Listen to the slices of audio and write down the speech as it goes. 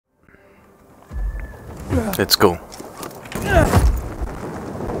Let's go.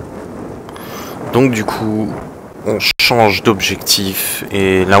 Donc du coup, on change d'objectif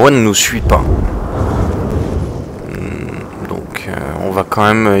et la one ne nous suit pas. Donc on va quand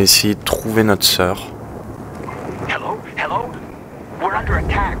même essayer de trouver notre sœur. Hello? Hello? We're under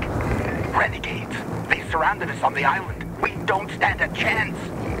attack. Renegades. They surrounded us on the island. We don't stand a chance.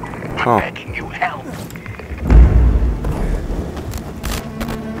 I'm begging you, help.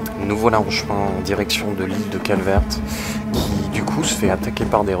 Nous voilà en chemin en direction de l'île de Culvert, qui du coup se fait attaquer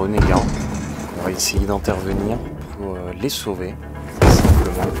par des renégats. On va essayer d'intervenir pour les sauver,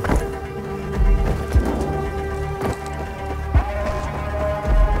 simplement.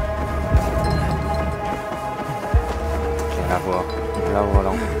 Ok, la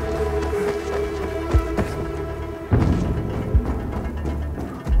voilà.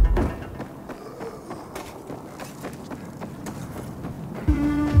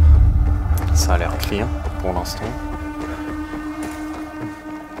 Ça a l'air clear pour l'instant.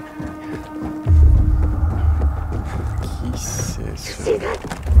 Qui c'est ce...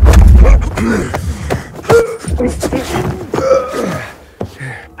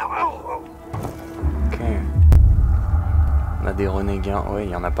 Ok. On a des renégats. Ouais,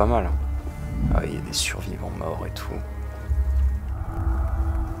 il y en a pas mal. Ah, il y a des survivants morts et tout.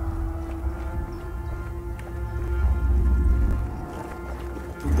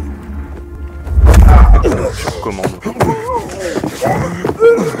 Sur commande.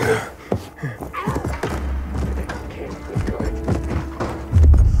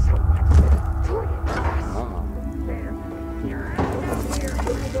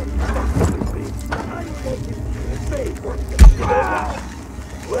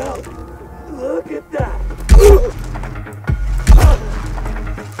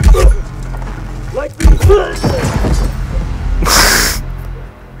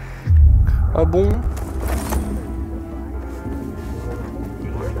 Ah bon?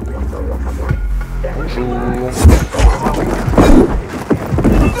 Bonjour.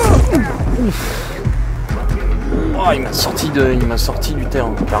 Oh, il m'a sorti du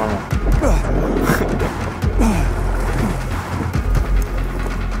terrain, carrément.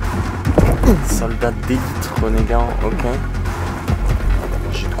 Soldat d'élite, renégat, ok.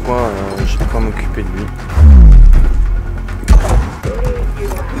 J'ai de quoi m'occuper de lui.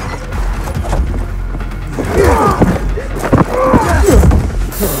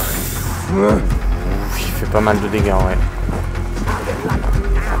 Il fait pas mal de dégâts, ouais.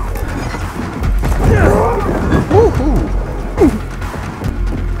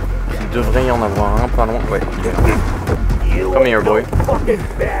 Il devrait y en avoir un pas loin. Ouais, il est là. Come here, boy.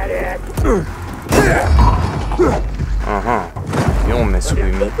 Et on met sous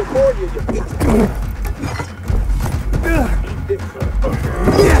lui.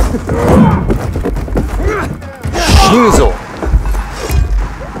 Shinzo.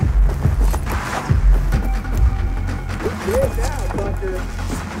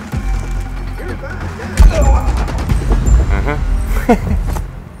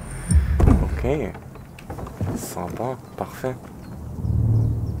 Ok. Sympa, parfait.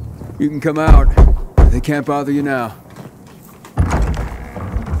 You can come out. They can't bother you now.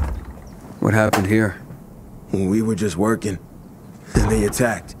 What happened here? We were just working, and they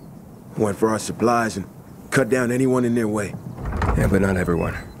attacked. Went for our supplies and cut down anyone in their way. Yeah, but not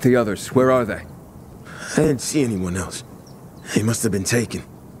everyone. The others, where are they? I didn't see anyone else. They must have been taken.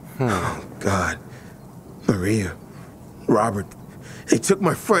 Oh, God. Maria, Robert, they took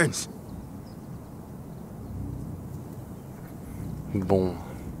my friends. Bon.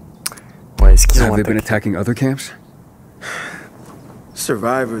 Ouais, est-ce qu'ils ont Have they been attacking other camps?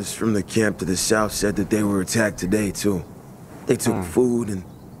 Survivors from the camp to the south said that they were attacked today, too. They took food and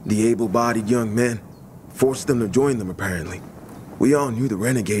the able-bodied young men. Forced them to join them, apparently. We all knew the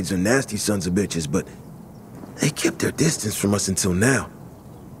renegades are nasty sons of bitches, but they kept their distance from us until now.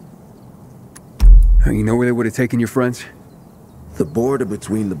 You know where they would have taken your friends? The border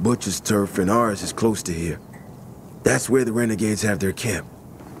between the butcher's turf and ours is close to here. That's where the renegades have their camp.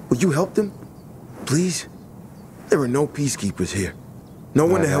 Will you help them? Please? There are no peacekeepers here. No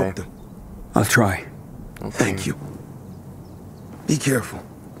one to help them. I'll try. Thank you. Be careful.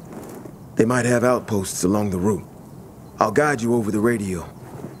 They might have outposts along the route. I'll guide you over the radio.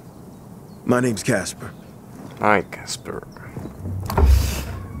 My name's Casper. Hi, Casper.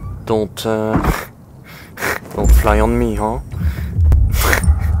 Don't fly on me, huh?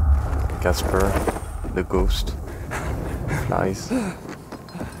 Casper, the ghost, flies.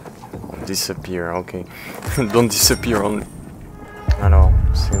 Don't disappear, ok. Don't disappear on me. Alors,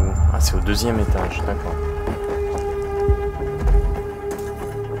 c'est où? Ah, c'est au deuxième étage, d'accord.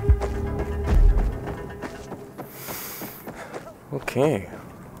 Ok,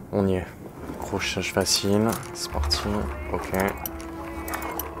 on y est. Accrochage facile, c'est parti. Ok.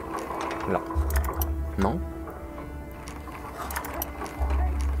 Là. Non?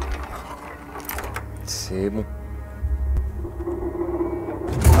 C'est bon.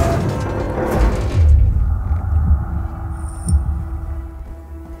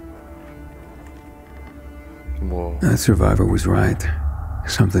 Whoa. That survivor was right.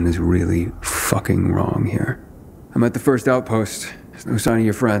 Something is really fucking wrong here. I'm at the first outpost. There's no sign of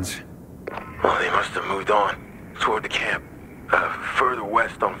your friends. Well, they must have moved on toward the camp. Further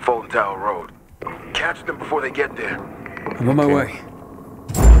west on Fulton Tower Road. Catch them before they get there. I'm on my way.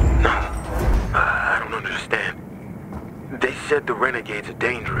 No, I don't understand. They said the renegades are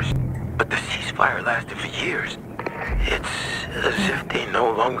dangerous, but the ceasefire lasted for years. It's as if they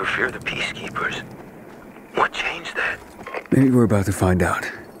no longer fear the Peacekeepers. What changed that? Maybe we're about to find out.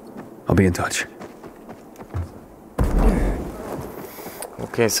 I'll be in touch.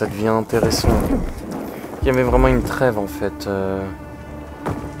 Ok, ça devient intéressant. Il y avait vraiment une trêve en fait.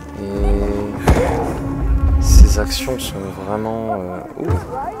 Et ces actions sont vraiment...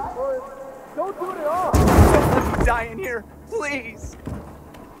 Die in here, please.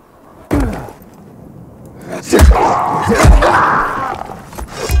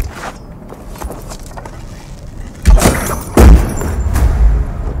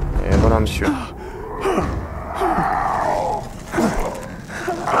 Et voilà, monsieur.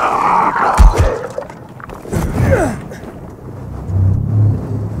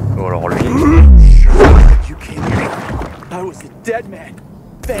 Bon, alors lui... You came here. I was a dead man.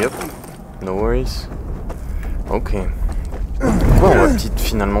 Yep, no worries. Ok. Bon, on va peut-être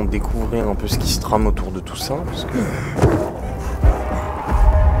finalement découvrir un peu ce qui se trame autour de tout ça, parce que...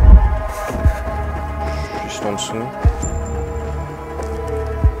 Juste en dessous.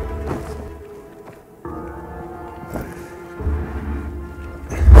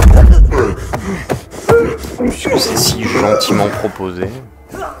 Puisque c'est si gentiment proposé.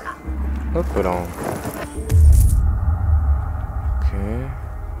 Hop là. Ok.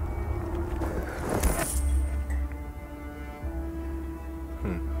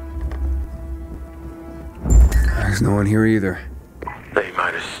 There's no one here either. They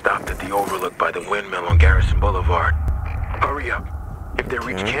might have stopped at the overlook by the windmill on Garrison Boulevard. Hurry up. If they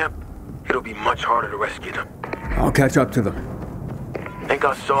reach camp, it'll be much harder to rescue them. I'll catch up to them. Think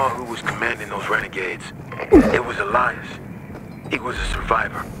I saw who was commanding those renegades. It was Elias. He was a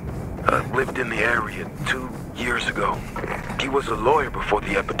survivor. Lived in the area 2 years ago. He was a lawyer before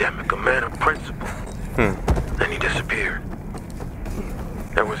the epidemic, a man of principle. Then he disappeared.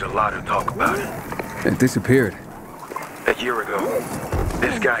 There was a lot of talk about it. It disappeared. A year ago,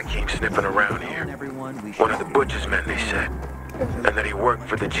 this guy came sniffing around here. One of the butcher's men, they said. And that he worked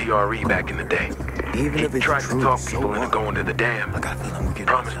for the GRE back in the day. He tried to talk people into going to the dam.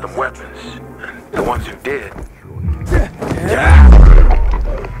 Promised them weapons. And the ones who did...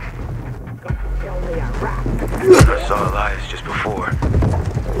 I saw Elias just before.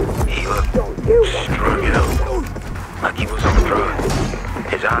 He looked strung out. Like he was on drugs.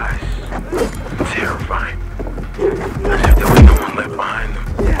 His eyes... terrifying. As if there was no one left behind them.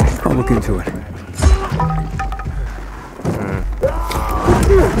 I'll look into it.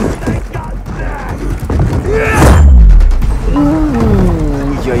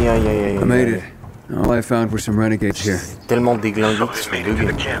 I made it. All I found were some renegades here. Tellement déglingués qu'ils sont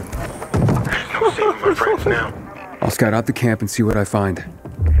buggés. I'll scout out the camp and see what I find.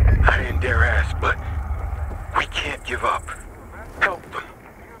 I didn't dare ask, but we can't give up. Help them,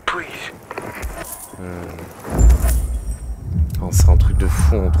 please. Oh, c'est un truc de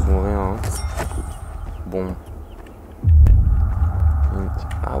fou, on trouve rien. Hein. Bon.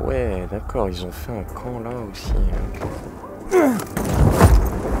 Ah ouais, d'accord, ils ont fait un camp là aussi.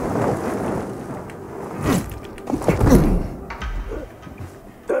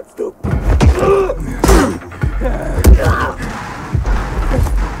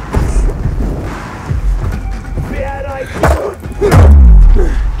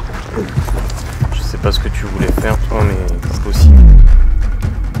 Je sais pas ce que tu voulais faire toi, mais c'est possible.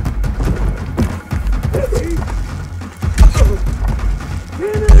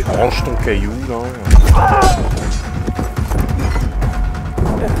 Range ton caillou là.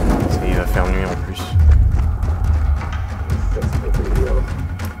 Ça, il va faire nuit en plus.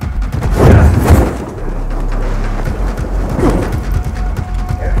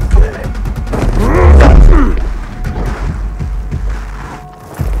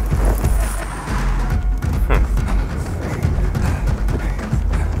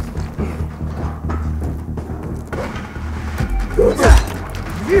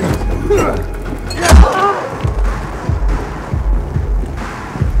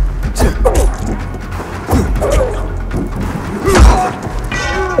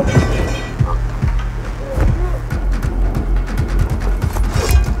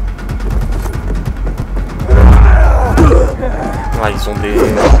 Ah, ils ont des...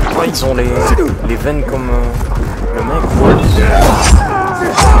 Ouais, ils ont les veines comme le mec, ouais.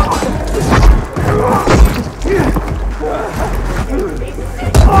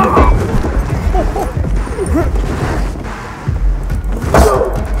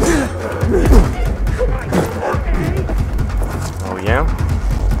 Oh yeah.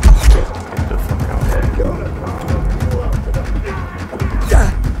 What the fuck,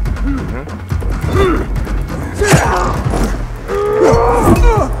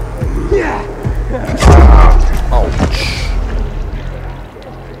 Ouch.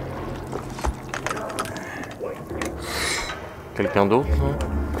 Quelqu'un d'autre?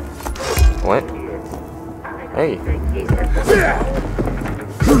 Ouais. Hey.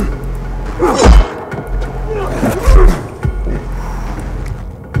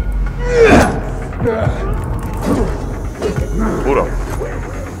 Oula.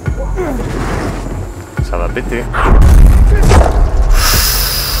 Ça va péter.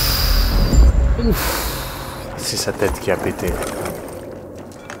 Ouf. C'est sa tête qui a pété.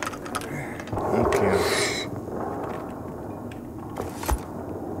 Ok.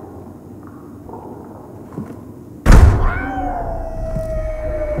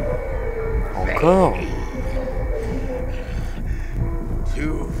 Encore.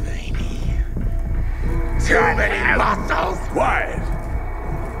 Too many muscles. Quiet.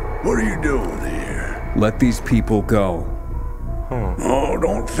 What are you doing here? Let these people go. Oh,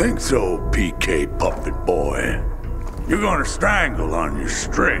 don't think so, PK puppet boy. You're gonna strangle on your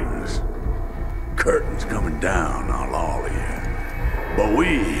strings. Curtain's coming down on all of you. But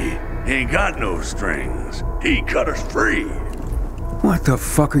we ain't got no strings. He cut us free. What the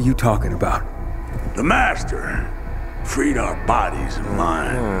fuck are you talking about? The Master freed our bodies and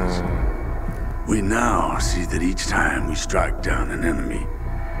minds. We now see that each time we strike down an enemy,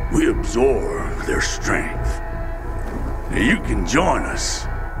 we absorb their strength. Now you can join us,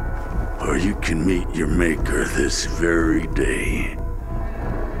 or you can meet your maker this very day.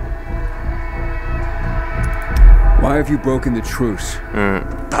 Why have you broken the truce?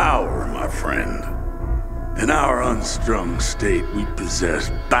 Power, my friend. In our unstrung state, we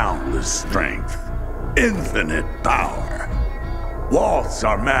possess boundless strength. Infinite power. Waltz,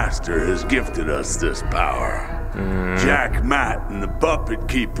 our master, has gifted us this power. Jack Matt and the puppet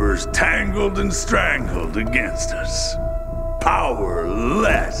keepers tangled and strangled against us.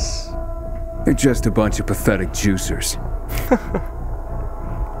 Powerless. They're just a bunch of pathetic juicers.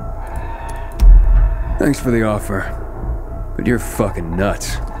 Thanks for the offer, but you're fucking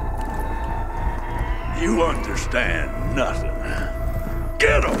nuts. You understand nothing.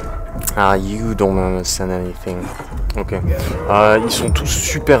 Get 'em! Ah, you don't understand anything. Ok. Ils sont tous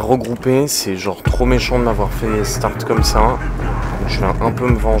super regroupés. C'est genre trop méchant de m'avoir fait start comme ça. Donc je vais un peu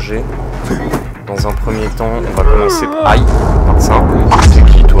me venger. Dans un premier temps, on va commencer aïe, par ça. C'est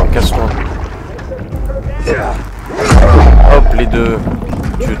qui toi? Casse-toi. Hop, les deux.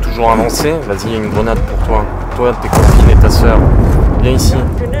 Tu veux toujours avancer? Vas-y, il y a une grenade pour toi. Toi, tes copines et ta soeur. Viens ici.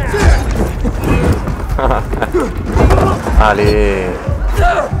 Allez.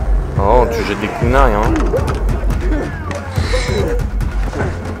 Oh, tu jettes des kunai, hein.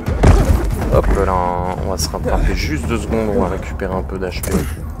 Hop là, on va se rattraper juste 2 secondes, on va récupérer un peu d'HP.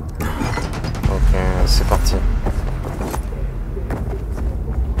 Ok, c'est parti.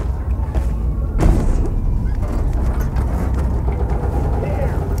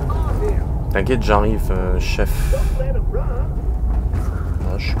 T'inquiète, j'arrive, chef.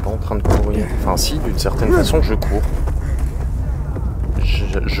 Ah, je suis pas en train de courir. Enfin si, d'une certaine façon, je cours.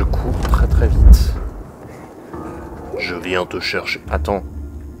 Je cours très très vite. Je viens te chercher. Attends,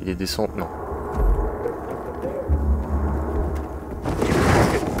 il est descend... Non.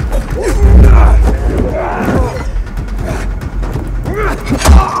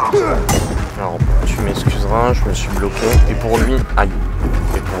 Alors, tu m'excuseras, je me suis bloqué. Et pour lui... Aïe.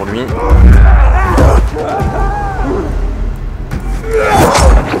 Et pour lui...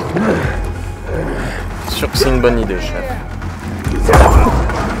 Sûr que c'est une bonne idée, chef.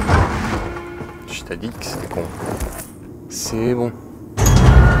 Je t'ai dit que c'était con. C'est bon.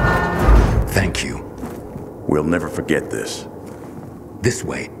 Thank you. We'll never forget this. This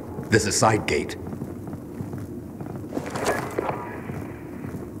way. There's a side gate.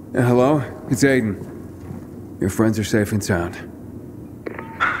 Hello? It's Aiden. Your friends are safe and sound.